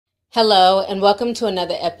Hello, and welcome to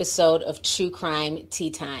another episode of True Crime Tea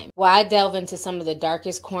Time, where I delve into some of the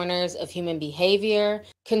darkest corners of human behavior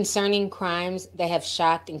concerning crimes that have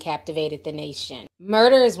shocked and captivated the nation.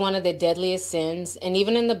 Murder is one of the deadliest sins, and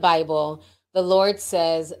even in the Bible, the Lord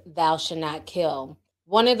says, "Thou shalt not kill."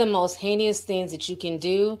 One of the most heinous things that you can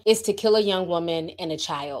do is to kill a young woman and a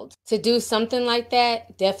child. To do something like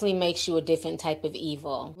that definitely makes you a different type of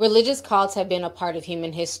evil. Religious cults have been a part of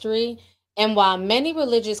human history. And while many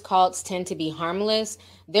religious cults tend to be harmless,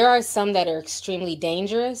 there are some that are extremely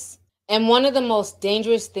dangerous. And one of the most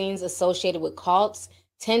dangerous things associated with cults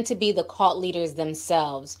tend to be the cult leaders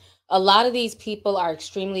themselves. A lot of these people are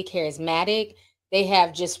extremely charismatic. They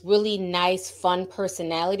have just really nice, fun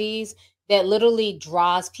personalities that literally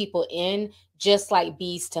draws people in just like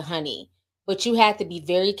bees to honey. But you have to be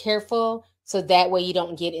very careful so that way you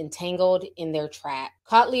don't get entangled in their trap.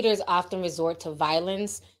 Cult leaders often resort to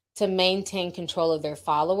violence to maintain control of their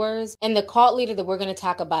followers. And the cult leader that we're going to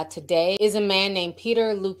talk about today is a man named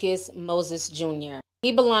Peter Lucas Moses Jr.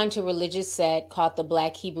 He belonged to a religious sect called the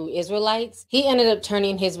Black Hebrew Israelites. He ended up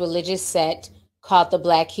turning his religious sect called the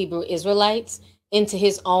Black Hebrew Israelites into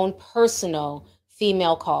his own personal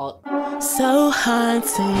female cult. So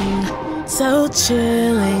haunting, so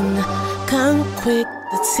chilling. Come quick,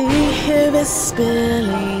 the tea here is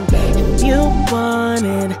spilling. If you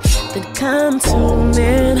wanted, then come tune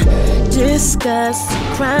in. Discuss the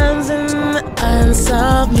crimes and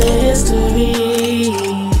unsolved mysteries.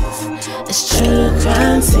 It's true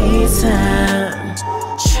crime tea time.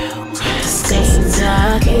 True crime discussing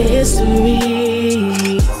dark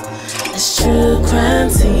histories. It's true crime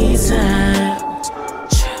tea time.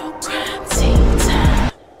 True crime tea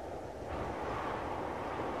time.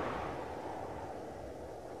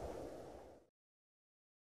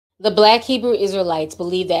 The Black Hebrew Israelites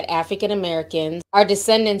believe that African Americans are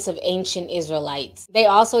descendants of ancient Israelites. They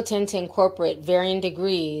also tend to incorporate varying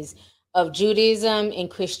degrees of Judaism and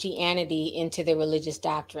Christianity into their religious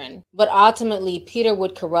doctrine. But ultimately, Peter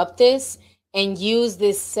would corrupt this and use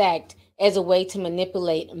this sect as a way to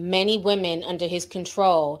manipulate many women under his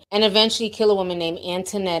control and eventually kill a woman named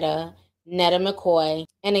Netta McCoy,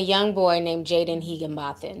 and a young boy named Jaden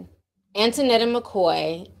Higginbotham. Netta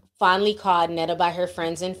McCoy, fondly called Netta by her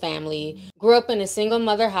friends and family, grew up in a single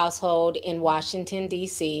mother household in Washington,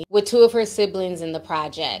 D.C., with two of her siblings in the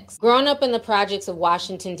projects. Growing up in the projects of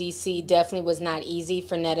Washington, D.C. definitely was not easy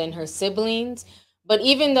for Netta and her siblings, but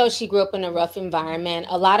even though she grew up in a rough environment,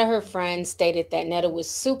 a lot of her friends stated that Netta was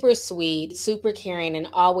super sweet, super caring, and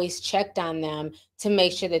always checked on them to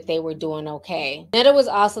make sure that they were doing okay. Netta was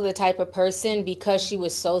also the type of person, because she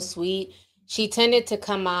was so sweet, she tended to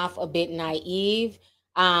come off a bit naive.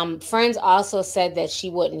 Friends also said that she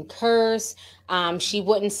wouldn't curse. She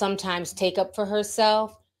wouldn't sometimes take up for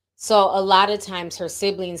herself. So a lot of times her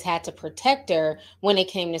siblings had to protect her when it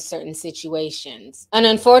came to certain situations. And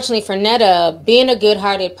unfortunately for Netta, being a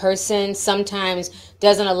good-hearted person sometimes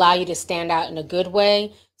doesn't allow you to stand out in a good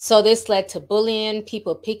way. So this led to bullying,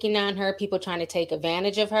 people picking on her, people trying to take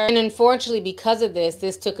advantage of her. And unfortunately, because of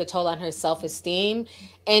this took a toll on her self-esteem,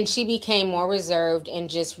 and she became more reserved and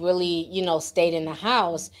just really, stayed in the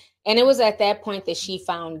house. And it was at that point that she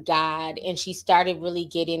found God, and she started really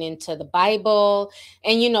getting into the Bible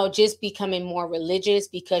and, just becoming more religious,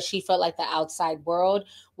 because she felt like the outside world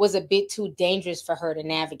was a bit too dangerous for her to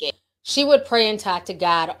navigate. She would pray and talk to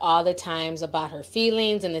God all the times about her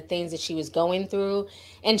feelings and the things that she was going through.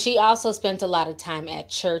 And she also spent a lot of time at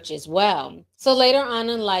church as well. So later on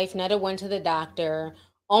in life, Netta went to the doctor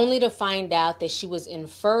only to find out that she was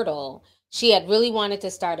infertile. She had really wanted to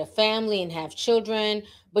start a family and have children,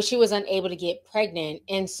 but she was unable to get pregnant.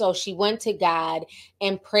 And so she went to God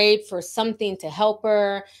and prayed for something to help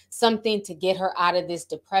her, something to get her out of this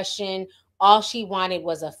depression. All she wanted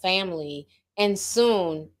was a family. And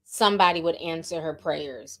soon somebody would answer her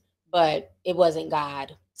prayers, but it wasn't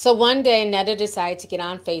God. So one day Netta decided to get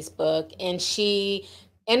on Facebook, and she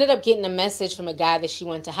ended up getting a message from a guy that she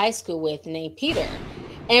went to high school with named Peter.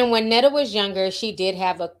 And when Netta was younger, she did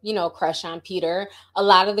have a, crush on Peter. A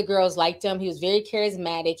lot of the girls liked him. He was very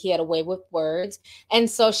charismatic. He had a way with words. And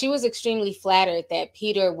so she was extremely flattered that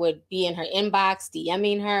Peter would be in her inbox,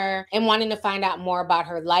 DMing her and wanting to find out more about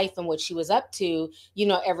her life and what she was up to,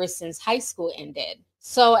 ever since high school ended.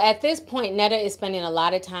 So at this point, Netta is spending a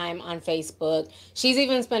lot of time on Facebook. She's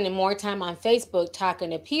even spending more time on Facebook talking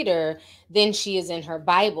to Peter than she is in her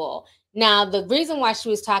Bible. Now, the reason why she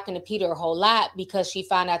was talking to Peter a whole lot, because she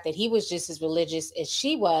found out that he was just as religious as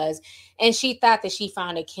she was, and she thought that she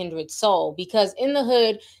found a kindred soul. Because in the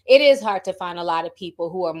hood, it is hard to find a lot of people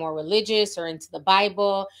who are more religious or into the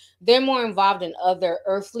Bible. They're more involved in other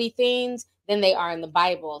earthly things than they are in the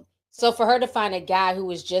Bible. So for her to find a guy who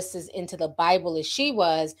was just as into the Bible as she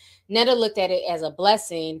was, Netta looked at it as a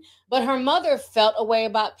blessing. But her mother felt a way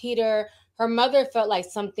about Peter. Her mother felt like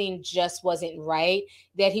something just wasn't right,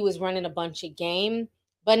 that he was running a bunch of game.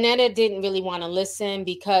 But Netta didn't really want to listen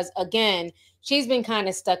because, again, she's been kind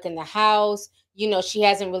of stuck in the house. She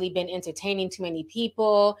hasn't really been entertaining too many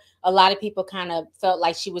people. A lot of people kind of felt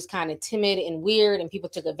like she was kind of timid and weird, and people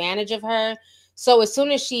took advantage of her. So as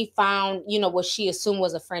soon as she found, what she assumed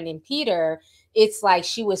was a friend in Peter, it's like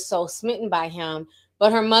she was so smitten by him.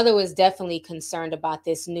 But her mother was definitely concerned about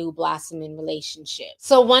this new blossoming relationship.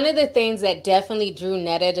 So one of the things that definitely drew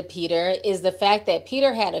Netta to Peter is the fact that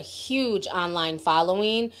Peter had a huge online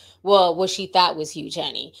following. Well, what she thought was huge,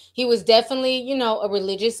 honey. He was definitely, a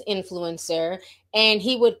religious influencer, and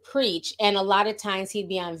he would preach. And a lot of times he'd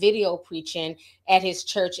be on video preaching at his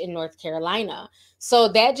church in North Carolina. So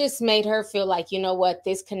that just made her feel like, what,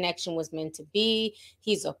 this connection was meant to be.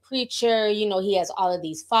 He's a preacher, he has all of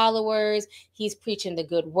these followers. He's preaching the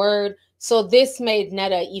good word. So this made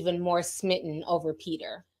Netta even more smitten over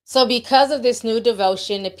Peter. So because of this new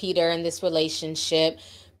devotion to Peter and this relationship,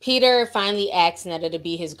 Peter finally asked Netta to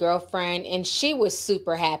be his girlfriend, and she was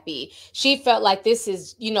super happy. She felt like this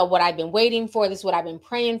is, what I've been waiting for. This is what I've been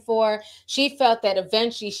praying for. She felt that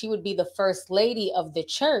eventually she would be the first lady of the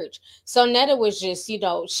church. So Netta was just,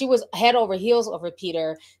 she was head over heels over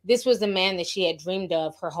Peter. This was the man that she had dreamed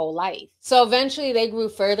of her whole life. So eventually they grew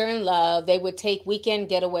further in love. They would take weekend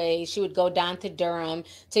getaways. She would go down to Durham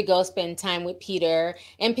to go spend time with Peter.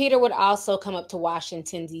 And Peter would also come up to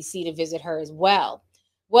Washington, D.C. to visit her as well.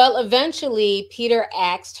 Well, eventually, Peter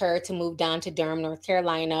asked her to move down to Durham, North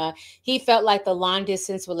Carolina. He felt like the long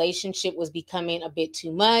distance relationship was becoming a bit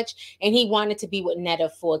too much, and he wanted to be with Netta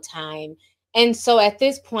full time. And so at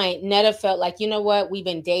this point, Netta felt like, what? We've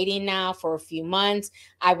been dating now for a few months.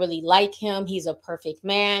 I really like him. He's a perfect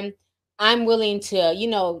man. I'm willing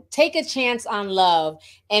to, take a chance on love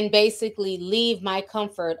and basically leave my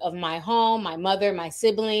comfort of my home, my mother, my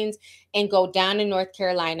siblings, and go down to North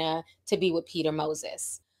Carolina to be with Peter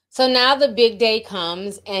Moses. So now the big day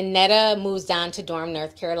comes and Netta moves down to Durham,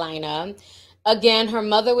 North Carolina. Again, her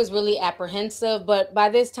mother was really apprehensive, but by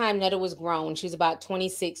this time, Netta was grown. She was about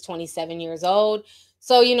 26, 27 years old.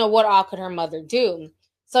 So, what all could her mother do?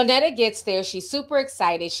 So Netta gets there. She's super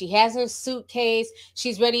excited. She has her suitcase.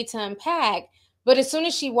 She's ready to unpack. But as soon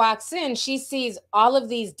as she walks in, she sees all of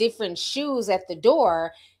these different shoes at the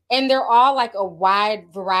door, and they're all like a wide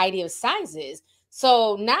variety of sizes.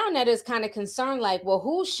 So now Netta's kind of concerned, like, well,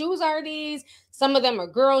 whose shoes are these? Some of them are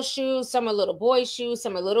girls' shoes, some are little boys' shoes,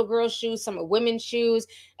 some are little girls' shoes, some are women's shoes.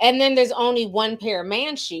 And then there's only one pair of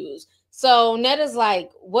man's shoes. So Netta's like,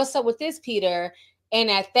 what's up with this, Peter? And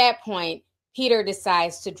at that point, Peter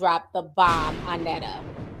decides to drop the bomb on Netta.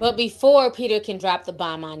 But before Peter can drop the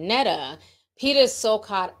bomb on Netta, Peter's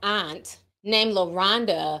so-called aunt, named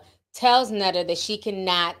LaRonda, tells Netta that she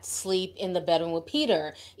cannot sleep in the bedroom with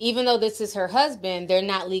Peter. Even though this is her husband, they're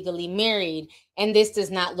not legally married, and this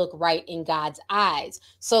does not look right in God's eyes.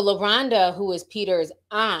 So LaRonda, who is Peter's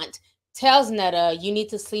aunt, tells Netta, you need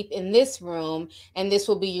to sleep in this room, and this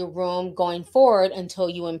will be your room going forward until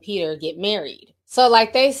you and Peter get married. So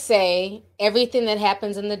like they say, everything that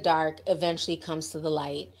happens in the dark eventually comes to the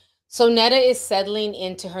light. So Netta is settling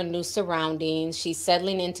into her new surroundings. She's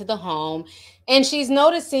settling into the home, and she's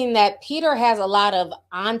noticing that Peter has a lot of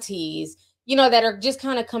aunties, that are just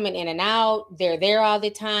kind of coming in and out. They're there all the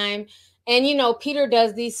time. And, Peter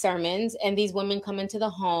does these sermons, and these women come into the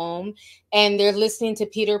home and they're listening to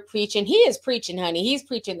Peter preach. And he is preaching, honey. He's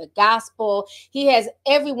preaching the gospel. He has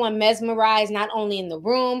everyone mesmerized, not only in the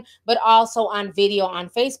room, but also on video on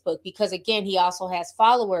Facebook, because again, he also has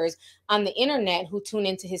followers on the internet who tune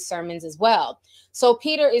into his sermons as well. So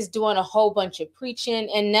Peter is doing a whole bunch of preaching,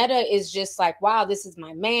 and Netta is just like, wow, this is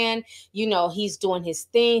my man. He's doing his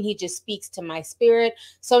thing. He just speaks to my spirit.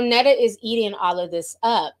 So Netta is eating all of this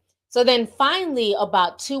up. So then finally,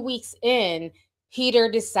 about 2 weeks in, Peter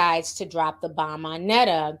decides to drop the bomb on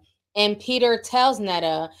Netta. And Peter tells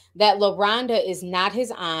Netta that LaRonda is not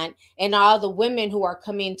his aunt, and all the women who are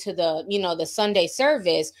coming to the, the Sunday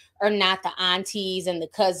service are not the aunties and the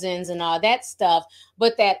cousins and all that stuff,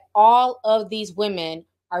 but that all of these women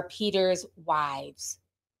are Peter's wives.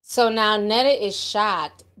 So now Netta is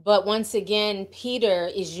shocked, but once again, Peter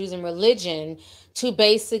is using religion to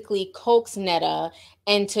basically coax Netta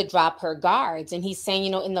and to drop her guards. And he's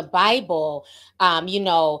saying, in the Bible,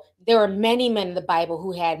 there are many men in the Bible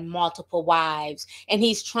who had multiple wives. And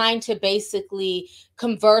he's trying to basically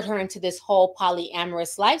convert her into this whole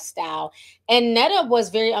polyamorous lifestyle. And Netta was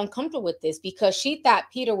very uncomfortable with this because she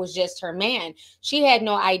thought Peter was just her man. She had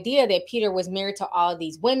no idea that Peter was married to all of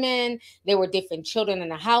these women. There were different children in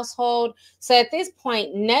the household. So at this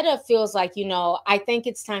point, Netta feels like, I think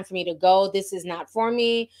it's time for me to go. This is not for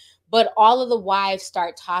me. But all of the wives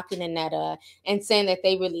start talking to Netta and saying that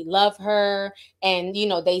they really love her. And,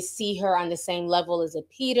 they see her on the same level as a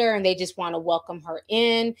Peter and they just want to welcome her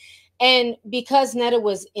in. And because Netta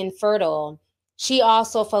was infertile, she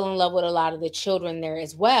also fell in love with a lot of the children there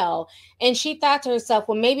as well. And she thought to herself,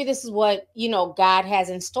 well, maybe this is what, God has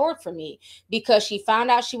in store for me, because she found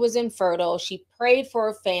out she was infertile. She prayed for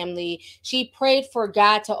her family. She prayed for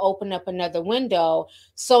God to open up another window.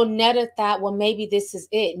 So Netta thought, well, maybe this is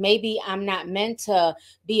it. Maybe I'm not meant to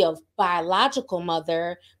be a biological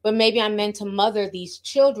mother, but maybe I'm meant to mother these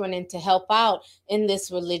children and to help out in this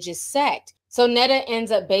religious sect. So Netta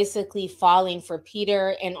ends up basically falling for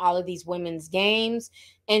Peter and all of these women's games,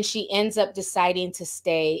 and she ends up deciding to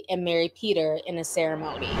stay and marry Peter in a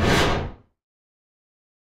ceremony.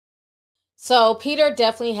 So Peter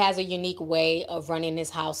definitely has a unique way of running his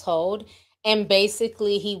household. And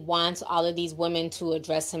basically, he wants all of these women to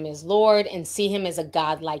address him as Lord and see him as a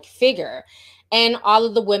godlike figure. And all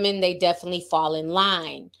of the women, they definitely fall in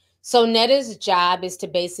line. So Netta's job is to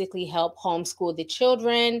basically help homeschool the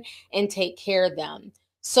children and take care of them.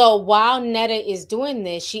 So while Netta is doing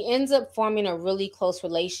this, she ends up forming a really close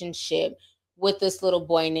relationship with this little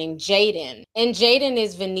boy named Jaden. And Jaden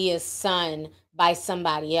is Vania's son by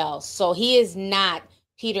somebody else. So he is not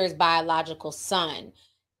Peter's biological son.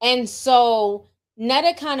 And so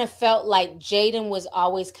Netta kind of felt like Jaden was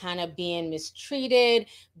always kind of being mistreated,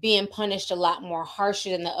 being punished a lot more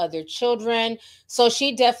harsher than the other children. So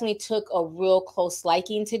she definitely took a real close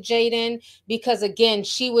liking to Jaden because, again,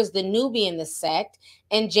 she was the newbie in the sect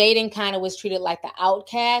and Jaden kind of was treated like the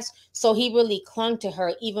outcast. So he really clung to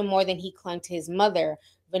her even more than he clung to his mother,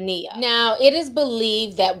 Vania. Now, it is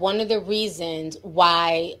believed that one of the reasons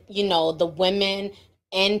why, the women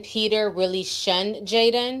and Peter really shunned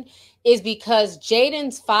Jaden is because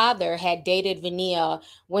Jaden's father had dated Vania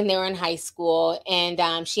when they were in high school,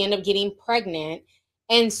 and she ended up getting pregnant.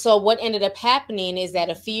 And so what ended up happening is that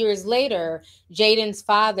a few years later, Jaden's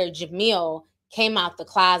father, Jamil, came out the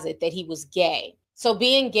closet that he was gay. So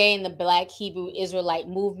being gay in the Black Hebrew Israelite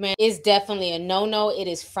movement is definitely a no-no. It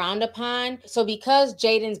is frowned upon. So because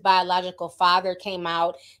Jaden's biological father came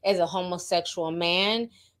out as a homosexual man,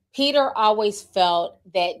 Peter always felt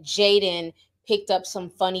that Jaden picked up some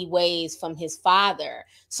funny ways from his father.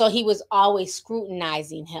 So he was always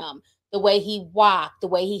scrutinizing him. The way he walked, the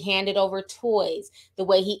way he handed over toys, the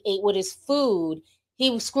way he ate with his food.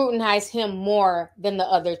 He scrutinized him more than the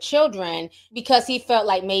other children because he felt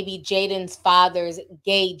like maybe Jaden's father's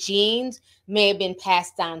gay genes may have been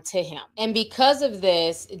passed down to him. And because of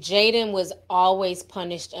this, Jaden was always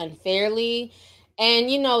punished unfairly. And,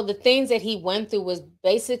 the things that he went through was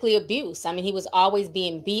basically abuse. I mean, he was always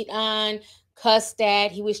being beat on, cussed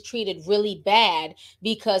at. He was treated really bad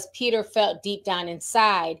because Peter felt deep down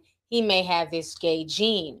inside he may have this gay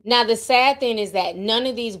gene. Now, the sad thing is that none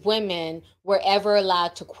of these women were ever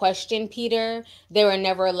allowed to question Peter. They were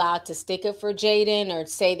never allowed to stick up for Jaden or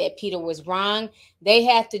say that Peter was wrong. They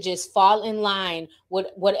had to just fall in line with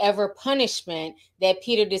whatever punishment that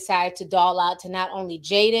Peter decided to dole out to not only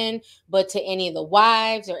Jaden, but to any of the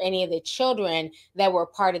wives or any of the children that were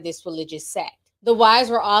part of this religious sect. The wives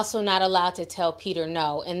were also not allowed to tell Peter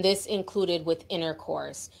no, and this included with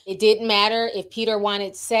intercourse. It didn't matter if Peter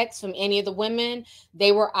wanted sex from any of the women,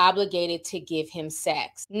 they were obligated to give him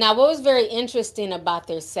sex. Now, what was very interesting about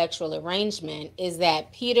their sexual arrangement is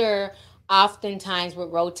that Peter oftentimes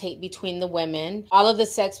would rotate between the women. All of the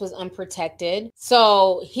sex was unprotected.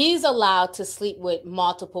 So he's allowed to sleep with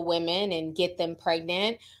multiple women and get them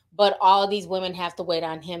pregnant, but all of these women have to wait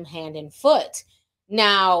on him hand and foot.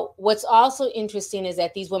 Now, what's also interesting is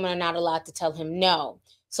that these women are not allowed to tell him no.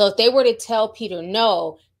 So if they were to tell Peter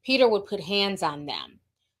no, Peter would put hands on them.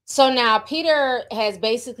 So now Peter has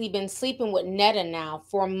basically been sleeping with Netta now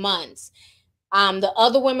for months. The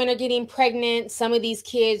other women are getting pregnant. Some of these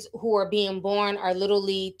kids who are being born are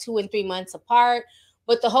literally 2 and 3 months apart.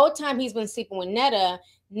 But the whole time he's been sleeping with Netta,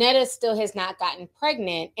 Netta still has not gotten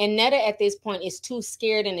pregnant. And Netta at this point is too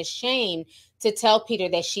scared and ashamed to tell Peter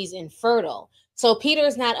that she's infertile. So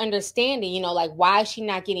Peter's not understanding, why is she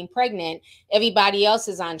not getting pregnant? Everybody else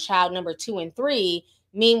is on child number 2 and 3.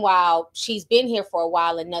 Meanwhile, she's been here for a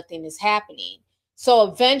while and nothing is happening. So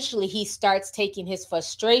eventually he starts taking his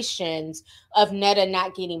frustrations of Netta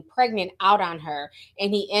not getting pregnant out on her.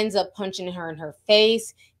 And he ends up punching her in her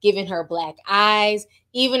face, giving her black eyes,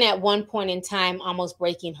 even at one point in time, almost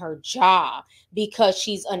breaking her jaw because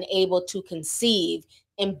she's unable to conceive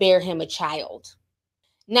and bear him a child.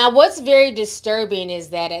 Now, what's very disturbing is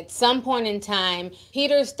that at some point in time,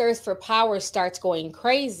 Peter's thirst for power starts going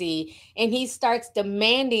crazy, and he starts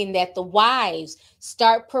demanding that the wives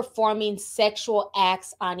start performing sexual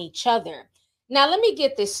acts on each other. Now, let me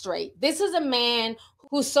get this straight. This is a man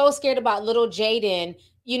who's so scared about little Jaden,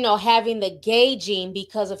 having the gay gene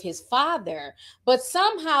because of his father. But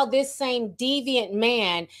somehow, this same deviant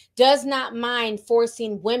man does not mind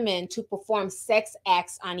forcing women to perform sex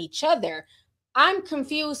acts on each other. I'm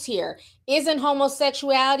confused here. Isn't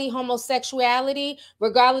homosexuality,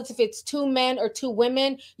 regardless if it's two men or two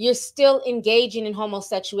women, you're still engaging in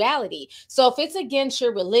homosexuality. So if it's against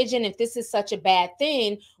your religion, if this is such a bad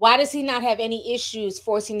thing, why does he not have any issues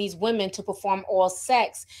forcing these women to perform oral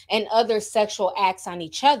sex and other sexual acts on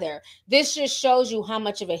each other? This just shows you how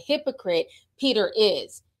much of a hypocrite Peter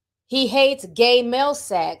is. He hates gay male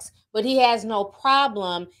sex, but he has no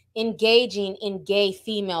problem engaging in gay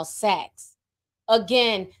female sex.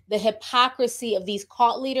 Again, the hypocrisy of these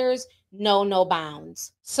cult leaders know no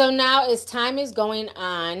bounds. So now as time is going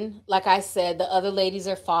on, like I said, the other ladies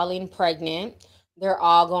are falling pregnant. They're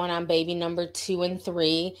all going on baby number 2 and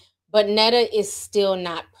 3, but Netta is still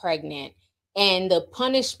not pregnant. And the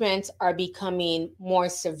punishments are becoming more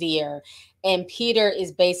severe. And Peter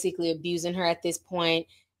is basically abusing her at this point.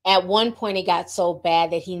 At one point, it got so bad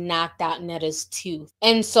that he knocked out Netta's tooth.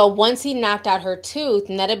 And so once he knocked out her tooth,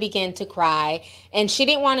 Netta began to cry, and she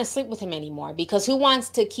didn't want to sleep with him anymore, because who wants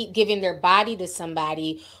to keep giving their body to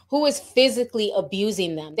somebody who is physically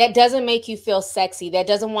abusing them? That doesn't make you feel sexy. That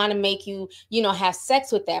doesn't want to make you, have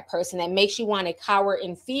sex with that person. That makes you want to cower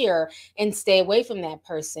in fear and stay away from that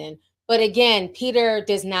person. But again, Peter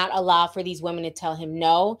does not allow for these women to tell him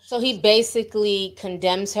no. So he basically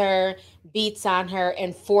condemns her, beats on her,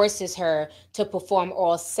 and forces her to perform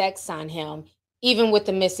oral sex on him, even with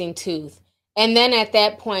the missing tooth. And then at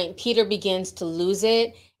that point, Peter begins to lose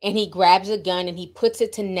it, and he grabs a gun and he puts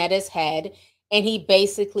it to Netta's head, and he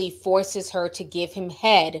basically forces her to give him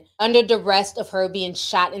head under duress of her being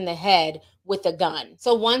shot in the head with a gun.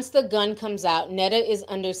 So once the gun comes out, Netta is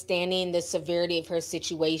understanding the severity of her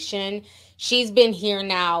situation. She's been here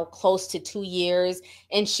now close to 2 years,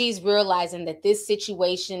 and she's realizing that this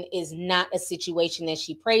situation is not a situation that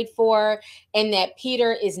she prayed for, and that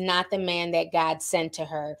Peter is not the man that God sent to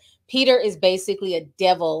her. Peter is basically a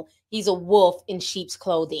devil. He's a wolf in sheep's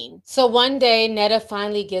clothing. So one day, Netta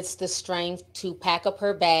finally gets the strength to pack up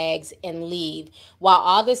her bags and leave. While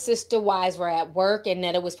all the sister wives were at work and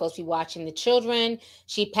Netta was supposed to be watching the children,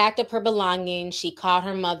 she packed up her belongings. She called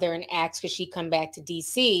her mother and asked could she come back to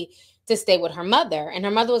DC to stay with her mother. And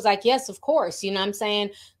her mother was like, yes, of course. You know what I'm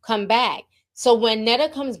saying? Come back. So when Netta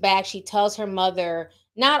comes back, she tells her mother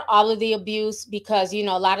not all of the abuse, because, a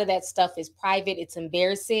lot of that stuff is private. It's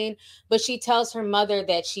embarrassing. But she tells her mother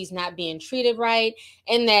that she's not being treated right,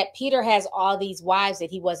 and that Peter has all these wives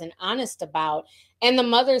that he wasn't honest about. And the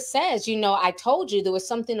mother says, I told you there was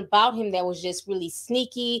something about him that was just really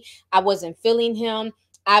sneaky. I wasn't feeling him.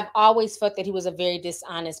 I've always felt that he was a very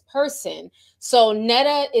dishonest person. So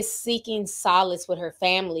Netta is seeking solace with her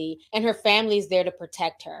family, and her family is there to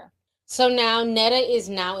protect her. So now Netta is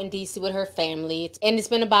now in DC with her family, and it's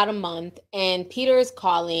been about a month, and Peter is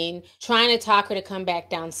calling, trying to talk her to come back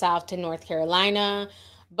down south to North Carolina.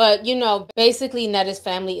 But, basically Netta's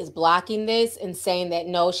family is blocking this and saying that,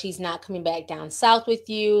 no, she's not coming back down south with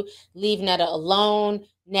you. Leave Netta alone.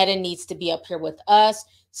 Netta needs to be up here with us.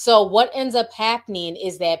 So what ends up happening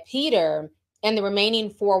is that Peter and the remaining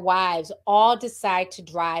 4 wives all decide to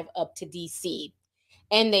drive up to DC.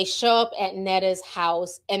 And they show up at Netta's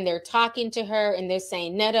house, and they're talking to her, and they're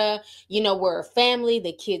saying, Netta, we're a family.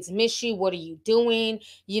 The kids miss you. What are you doing?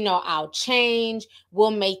 I'll change.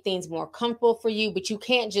 We'll make things more comfortable for you, but you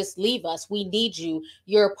can't just leave us. We need you.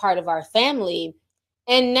 You're a part of our family.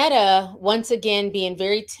 And Netta, once again, being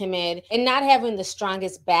very timid and not having the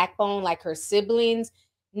strongest backbone like her siblings,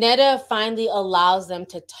 Netta finally allows them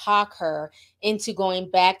to talk her into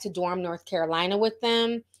going back to Durham, North Carolina with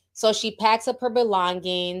them. So she packs up her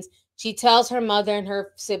belongings. She tells her mother and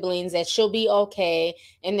her siblings that she'll be okay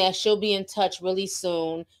and that she'll be in touch really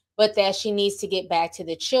soon, but that she needs to get back to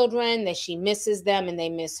the children, that she misses them and they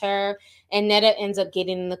miss her. And Netta ends up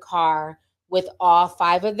getting in the car with all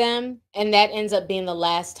 5 of them. And that ends up being the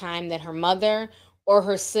last time that her mother or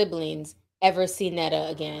her siblings ever see Netta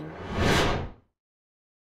again.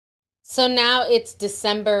 So now it's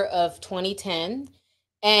December of 2010,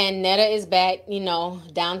 and Netta is back,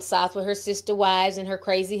 down south with her sister wives and her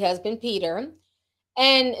crazy husband, Peter.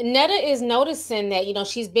 And Netta is noticing that,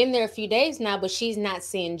 she's been there a few days now, but she's not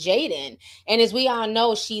seeing Jaden. And as we all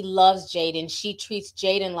know, she loves Jaden. She treats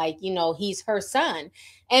Jaden like, he's her son.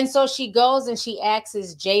 And so she goes and she asks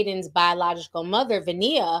Jaden's biological mother,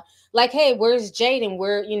 Vania, like, hey, where's Jaden?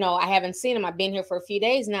 I haven't seen him. I've been here for a few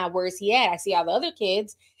days now. Where's he at? I see all the other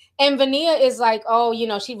kids. And Vania is like, oh,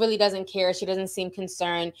 she really doesn't care. She doesn't seem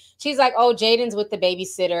concerned. She's like, oh, Jaden's with the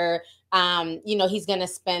babysitter. He's going to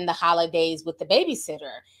spend the holidays with the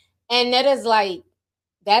babysitter. And Netta's like,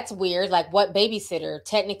 that's weird. Like, what babysitter?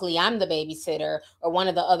 Technically, I'm the babysitter, or one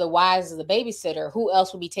of the other wives of the babysitter. Who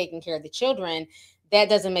else would be taking care of the children? That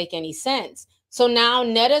doesn't make any sense. So now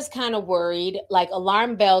Netta's kind of worried, like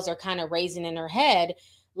alarm bells are kind of raising in her head.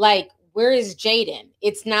 Like, where is Jaden?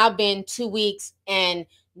 It's now been 2 weeks and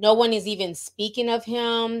no one is even speaking of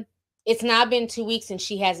him. It's now been 2 weeks and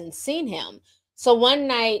she hasn't seen him. So one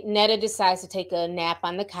night, Netta decides to take a nap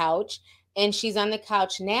on the couch, and she's on the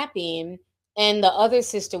couch napping, and the other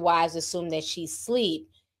sister wives assume that she's asleep.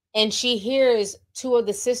 And she hears two of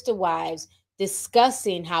the sister wives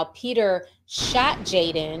discussing how Peter shot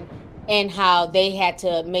Jaden and how they had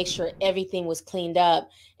to make sure everything was cleaned up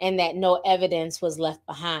and that no evidence was left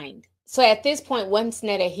behind. So at this point, once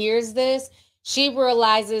Netta hears this, she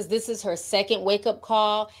realizes this is her second wake-up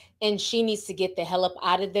call and she needs to get the hell up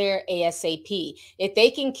out of there ASAP. If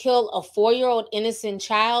they can kill a 4-year-old innocent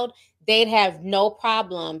child, they'd have no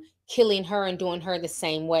problem killing her and doing her the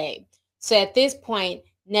same way. So at this point,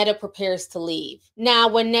 Netta prepares to leave. Now,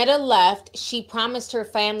 when Netta left, she promised her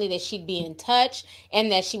family that she'd be in touch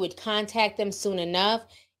and that she would contact them soon enough.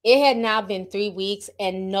 It had now been 3 weeks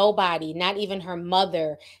and nobody, not even her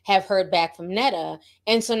mother, have heard back from Netta.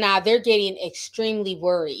 And so now they're getting extremely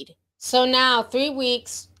worried. So now 3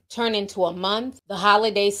 weeks turn into a month. The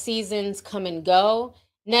holiday seasons come and go.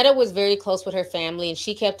 Netta was very close with her family and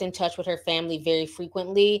she kept in touch with her family very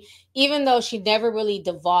frequently, even though she never really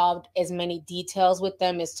divulged as many details with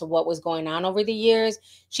them as to what was going on over the years.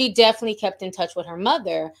 She definitely kept in touch with her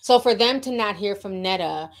mother. So for them to not hear from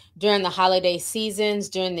Netta during the holiday seasons,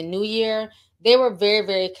 during the new year, they were very,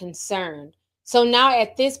 very concerned. So now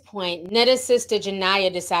at this point, Netta's sister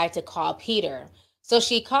Janiyah decided to call Peter. So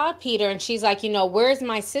she called Peter and she's like, where's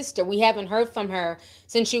my sister? We haven't heard from her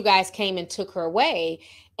since you guys came and took her away.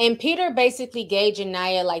 And Peter basically gave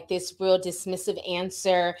Janiyah like this real dismissive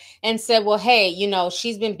answer and said, well, hey,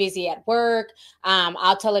 she's been busy at work.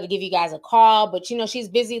 I'll tell her to give you guys a call. But, she's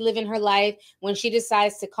busy living her life. When she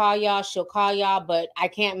decides to call y'all, she'll call y'all. But I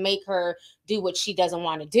can't make her do what she doesn't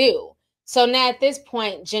want to do. So now at this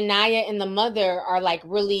point, Janiyah and the mother are like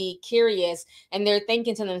really curious and they're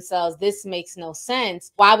thinking to themselves, this makes no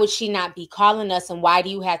sense. Why would she not be calling us? And why do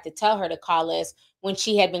you have to tell her to call us when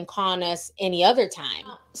she had been calling us any other time?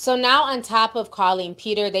 So now on top of calling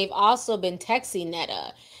Peter, they've also been texting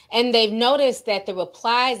Netta. And they've noticed that the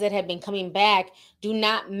replies that have been coming back do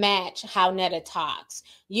not match how Netta talks.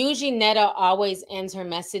 Usually Netta always ends her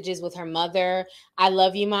messages with her mother, I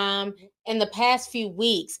love you, Mom. In the past few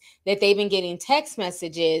weeks that they've been getting text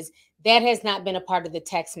messages, that has not been a part of the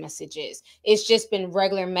text messages. It's just been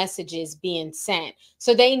regular messages being sent.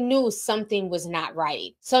 So they knew something was not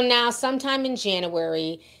right. So now sometime in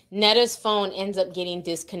January, Netta's phone ends up getting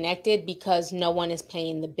disconnected because no one is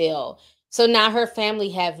paying the bill. So now her family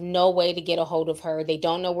have no way to get a hold of her. They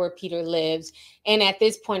don't know where Peter lives. And at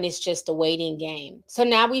this point, it's just a waiting game. So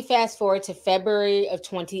now we fast forward to February of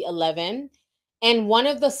 2011. And one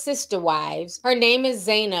of the sister wives, her name is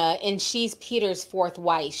Zaina, and she's Peter's fourth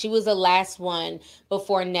wife. She was the last one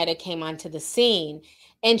before Netta came onto the scene.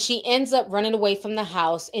 And she ends up running away from the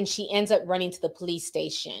house and she ends up running to the police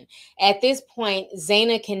station. At this point,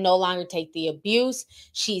 Zaina can no longer take the abuse.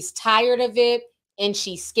 She's tired of it. And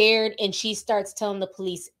she's scared and she starts telling the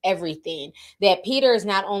police everything. That Peter is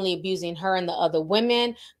not only abusing her and the other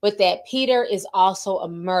women, but that Peter is also a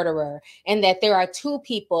murderer and that there are 2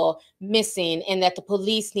 people missing and that the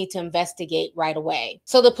police need to investigate right away.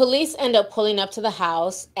 So the police end up pulling up to the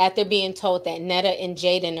house after being told that Netta and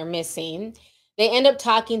Jaden are missing. They end up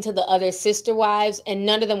talking to the other sister wives and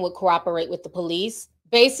none of them would cooperate with the police.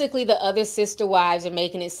 Basically, the other sister wives are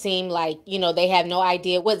making it seem like, they have no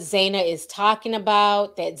idea what Zaina is talking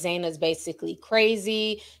about, that Zaina is basically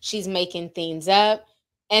crazy. She's making things up.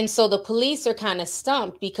 And so the police are kind of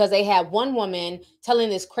stumped because they have one woman telling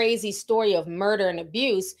this crazy story of murder and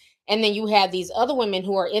abuse. And then you have these other women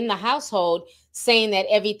who are in the household saying that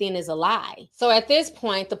everything is a lie. So at this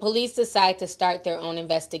point, the police decide to start their own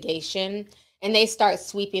investigation and they start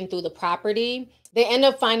sweeping through the property. They end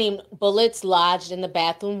up finding bullets lodged in the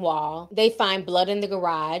bathroom wall. They find blood in the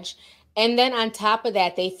garage. And then on top of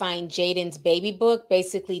that, they find Jaden's baby book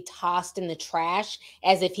basically tossed in the trash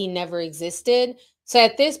as if he never existed. So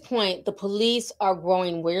at this point, the police are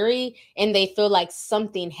growing weary and they feel like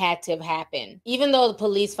something had to have happened. Even though the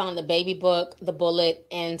police found the baby book, the bullet,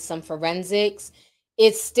 and some forensics,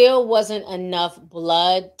 it still wasn't enough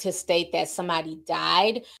blood to state that somebody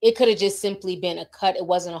died. It could have just simply been a cut. It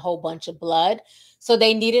wasn't a whole bunch of blood. So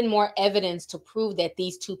they needed more evidence to prove that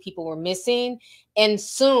these two people were missing. And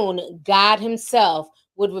soon, God himself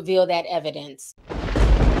would reveal that evidence.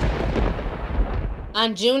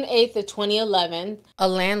 On June 8th of 2011, a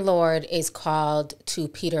landlord is called to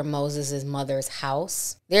Peter Moses' mother's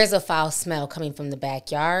house. There's a foul smell coming from the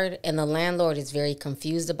backyard, and the landlord is very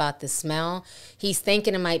confused about the smell. He's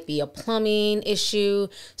thinking it might be a plumbing issue,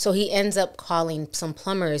 so he ends up calling some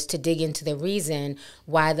plumbers to dig into the reason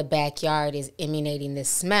why the backyard is emanating this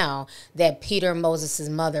smell that Peter Moses'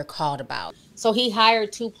 mother called about. So he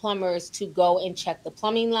hired 2 plumbers to go and check the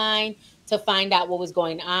plumbing line to find out what was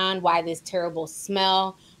going on, why this terrible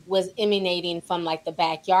smell was emanating from like the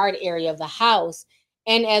backyard area of the house.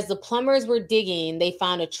 And as the plumbers were digging, they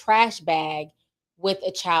found a trash bag with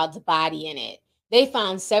a child's body in it. They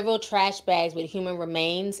found several trash bags with human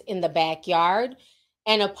remains in the backyard.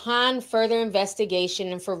 And upon further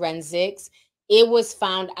investigation and forensics, it was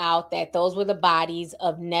found out that those were the bodies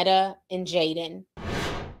of Netta and Jaden.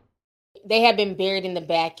 They had been buried in the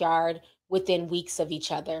backyard within weeks of each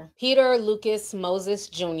other. Peter Lucas Moses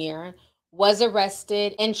Jr. was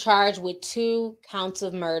arrested and charged with 2 counts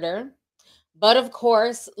of murder. But of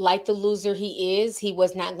course, like the loser he is, he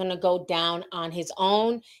was not going to go down on his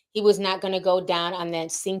own. He was not going to go down on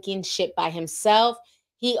that sinking ship by himself.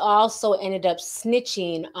 He also ended up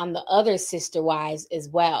snitching on the other sister wives as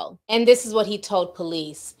well. And this is what he told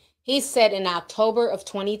police. He said in October of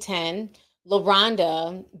 2010,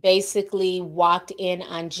 LaRonda basically walked in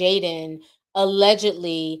on Jaden,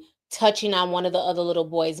 allegedly touching on one of the other little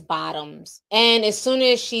boy's bottoms. And as soon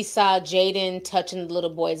as she saw Jaden touching the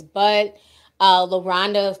little boy's butt,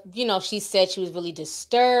 LaRonda, she said she was really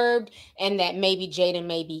disturbed and that maybe Jaden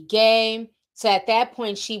may be gay. So at that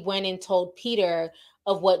point, she went and told Peter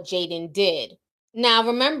of what Jaden did. Now,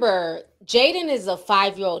 remember, Jaden is a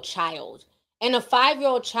 5-year-old child. And a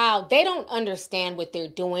 5-year-old child, they don't understand what they're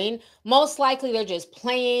doing. Most likely they're just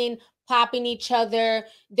playing, popping each other.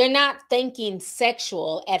 They're not thinking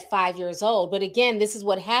sexual at 5 years old. But again, this is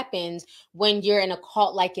what happens when you're in a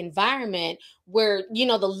cult-like environment where,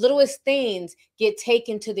 the littlest things get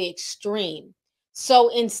taken to the extreme.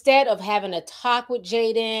 So instead of having a talk with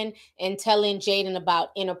Jaden and telling Jaden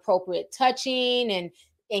about inappropriate touching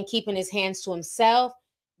and keeping his hands to himself,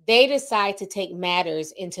 they decide to take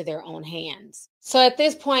matters into their own hands. So at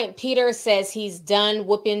this point, Peter says he's done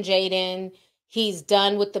whooping Jaden. He's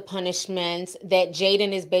done with the punishments, that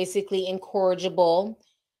Jaden is basically incorrigible.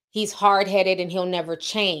 He's hard-headed and he'll never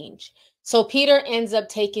change. So Peter ends up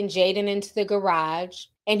taking Jaden into the garage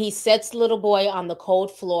and he sets the little boy on the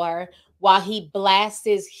cold floor while he blasts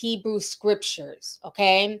his Hebrew scriptures,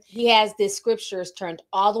 okay? He has the scriptures turned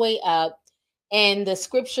all the way up, and the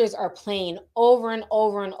scriptures are playing over and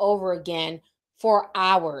over and over again for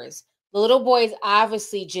hours. The little boy is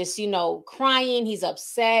obviously just, crying. He's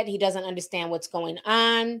upset. He doesn't understand what's going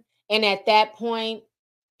on. And at that point,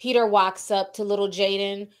 Peter walks up to little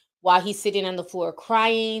Jaden while he's sitting on the floor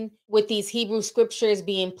crying with these Hebrew scriptures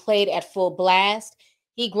being played at full blast.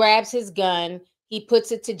 He grabs his gun, he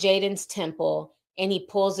puts it to Jaden's temple, and he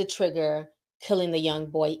pulls the trigger, killing the young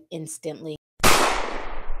boy instantly.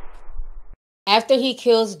 After he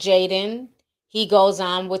kills Jaden, he goes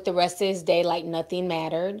on with the rest of his day like nothing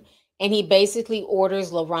mattered. And he basically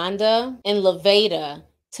orders LaRonda and Laveda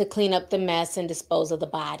to clean up the mess and dispose of the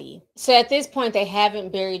body. So at this point, they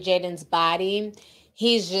haven't buried Jaden's body.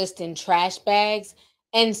 He's just in trash bags.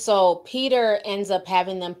 And so Peter ends up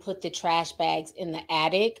having them put the trash bags in the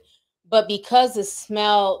attic. But because the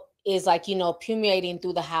smell is permeating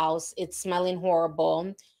through the house, it's smelling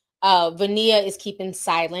horrible. Vania is keeping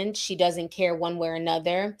silent. She doesn't care one way or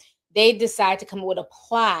another. They decide to come up with a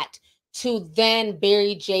plot to then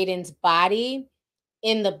bury Jaden's body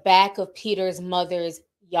in the back of Peter's mother's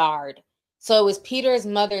yard. So it was Peter's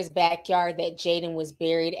mother's backyard that Jaden was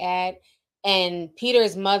buried at. And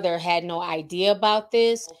Peter's mother had no idea about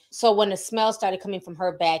this. So when the smell started coming from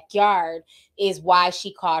her backyard is why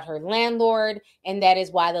she called her landlord. And that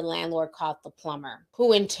is why the landlord called the plumber,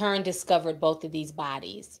 who in turn discovered both of these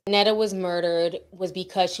bodies. Netta was murdered was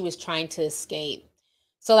because she was trying to escape.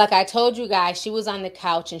 So like I told you guys, she was on the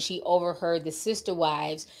couch and she overheard the sister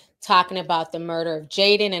wives talking about the murder of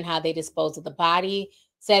Jaden and how they disposed of the body.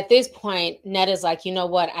 So at this point, Netta's like, you know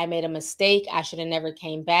what? I made a mistake. I should have never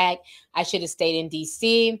came back. I should have stayed in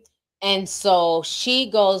DC. And so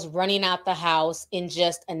she goes running out the house in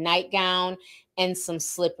just a nightgown and some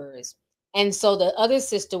slippers. And so the other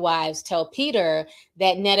sister wives tell Peter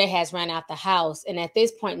that Netta has run out the house. And at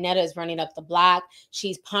this point, Netta is running up the block.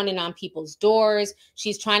 She's pounding on people's doors.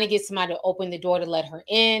 She's trying to get somebody to open the door to let her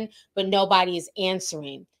in, but nobody is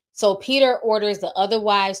answering. So Peter orders the other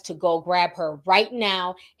wives to go grab her right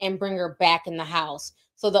now and bring her back in the house.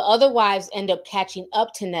 So the other wives end up catching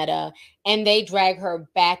up to Netta and they drag her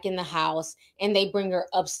back in the house and they bring her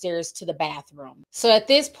upstairs to the bathroom. So at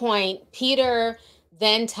this point, Peter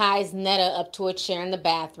then ties Netta up to a chair in the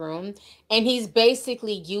bathroom. And he's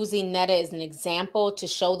basically using Netta as an example to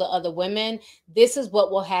show the other women, this is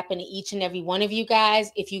what will happen to each and every one of you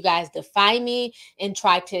guys if you guys defy me and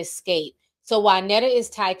try to escape. So while Netta is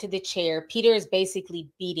tied to the chair, Peter is basically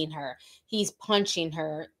beating her. He's punching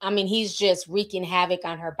her. I mean, he's just wreaking havoc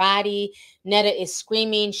on her body. Netta is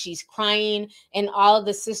screaming. She's crying. And all of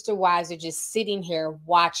the sister wives are just sitting here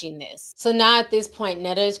watching this. So now at this point,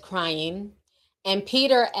 Netta is crying. And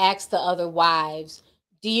Peter asks the other wives,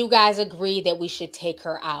 do you guys agree that we should take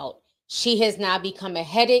her out? She has now become a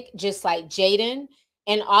headache, just like Jaden.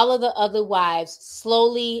 And all of the other wives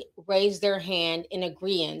slowly raise their hand in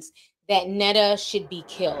agreement that Netta should be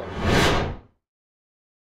killed.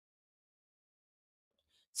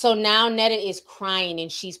 So now Netta is crying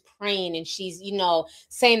and she's praying and she's,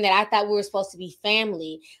 saying that I thought we were supposed to be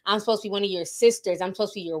family. I'm supposed to be one of your sisters. I'm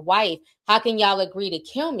supposed to be your wife. How can y'all agree to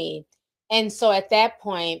kill me? And so at that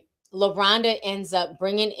point, LaRonda ends up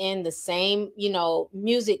bringing in the same,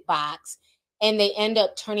 music box, and they end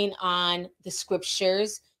up turning on the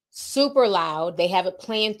scriptures super loud. They have it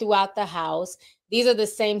playing throughout the house. These are the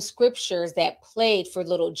same scriptures that played for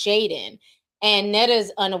little Jaden. And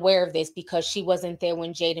Netta's unaware of this because she wasn't there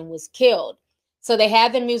when Jaden was killed. So they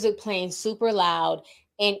have the music playing super loud,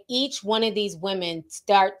 and each one of these women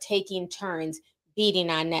start taking turns beating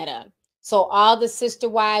on Netta. So all the sister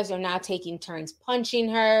wives are now taking turns punching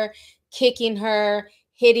her, kicking her,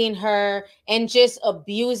 hitting her, and just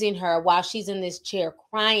abusing her while she's in this chair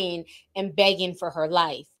crying and begging for her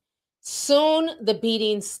life. Soon the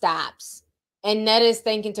beating stops, and Netta is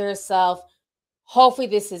thinking to herself, hopefully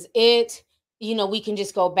this is it. We can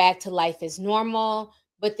just go back to life as normal.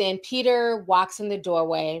 But then Peter walks in the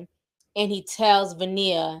doorway and he tells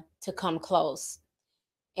Vania to come close.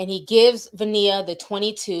 And he gives Vania the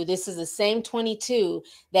 22. This is the same 22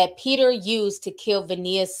 that Peter used to kill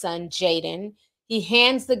Vania's son, Jaden. He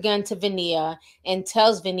hands the gun to Vania and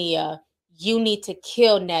tells Vania, you need to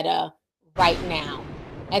kill Netta right now.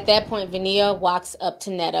 At that point, Vania walks up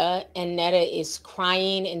to Netta, and Netta is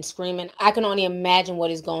crying and screaming. I can only imagine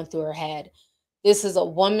what is going through her head. This is a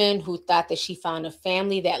woman who thought that she found a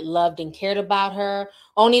family that loved and cared about her,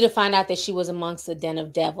 only to find out that she was amongst a den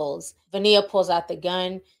of devils. Vania pulls out the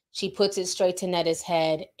gun. She puts it straight to Netta's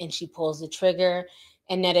head, and she pulls the trigger,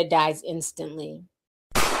 and Netta dies instantly.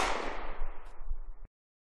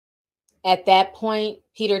 At that point,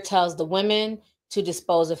 Peter tells the women to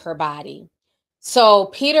dispose of her body. So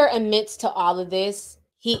Peter admits to all of this.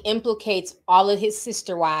 He implicates all of his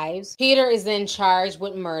sister wives. Peter is then charged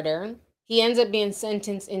with murder. He ends up being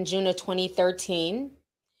sentenced in June of 2013.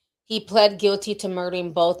 He pled guilty to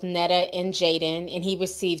murdering both Netta and Jaden, and he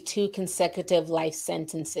received 2 consecutive life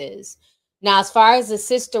sentences. Now, as far as the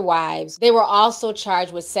sister wives, they were also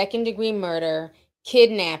charged with second-degree murder,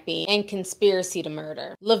 kidnapping, and conspiracy to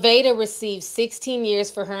murder. Levada received 16 years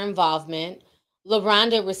for her involvement.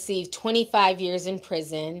 LaRonda received 25 years in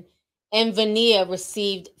prison, and Vania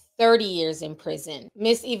received 30 years in prison.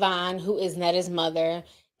 Miss Yvonne, who is Netta's mother,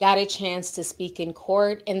 got a chance to speak in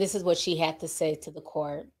court, and this is what she had to say to the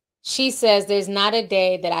court. She says, there's not a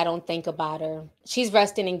day that I don't think about her. She's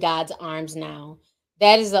resting in God's arms now.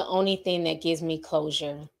 That is the only thing that gives me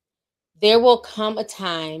closure. There will come a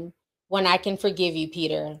time when I can forgive you,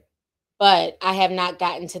 Peter, but I have not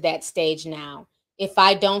gotten to that stage now. If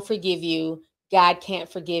I don't forgive you, God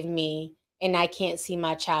can't forgive me, and I can't see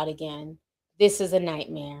my child again. This is a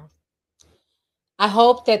nightmare. I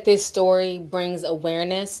hope that this story brings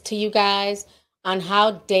awareness to you guys on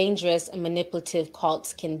how dangerous and manipulative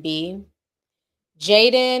cults can be.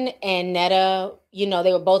 Jaden and Netta,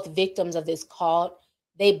 they were both victims of this cult.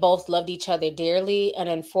 They both loved each other dearly, and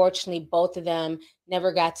unfortunately, both of them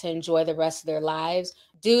never got to enjoy the rest of their lives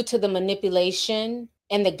due to the manipulation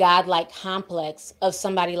and the godlike complex of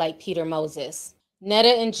somebody like Peter Moses. Netta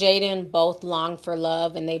and Jaden both longed for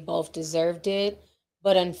love, and they both deserved it.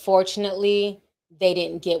 but unfortunately, they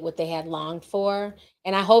didn't get what they had longed for.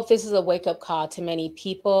 And I hope this is a wake-up call to many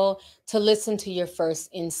people to listen to your first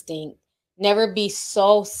instinct. Never be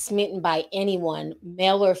so smitten by anyone,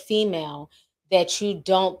 male or female, that you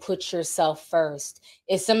don't put yourself first.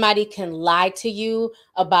 If somebody can lie to you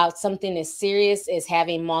about something as serious as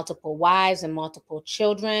having multiple wives and multiple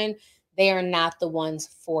children, they are not the ones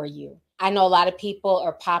for you. I know a lot of people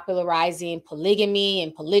are popularizing polygamy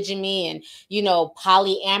and polygyny and,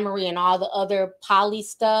 polyamory and all the other poly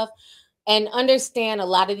stuff. And understand a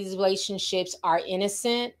lot of these relationships are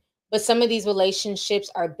innocent, but some of these relationships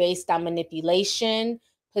are based on manipulation,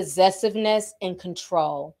 possessiveness, and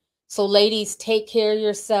control. So ladies, take care of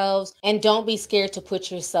yourselves and don't be scared to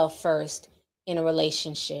put yourself first in a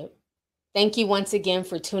relationship. Thank you once again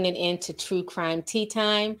for tuning in to True Crime Tea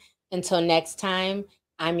Time. Until next time,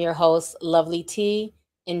 I'm your host, Lovely T.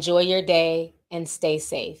 Enjoy your day and stay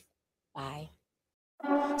safe. Bye.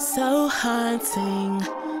 So haunting,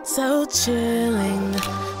 so chilling.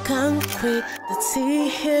 Come quick, the tea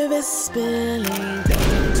here is spilling.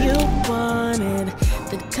 You wanted,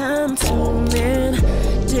 then come tune in.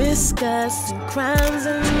 Discussing crimes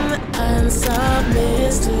and unsolved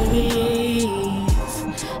mysteries.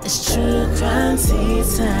 It's True Crime Tea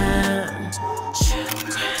Time.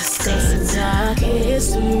 Discussing dark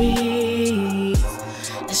history.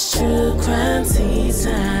 It's True Crime Tea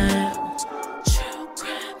Time.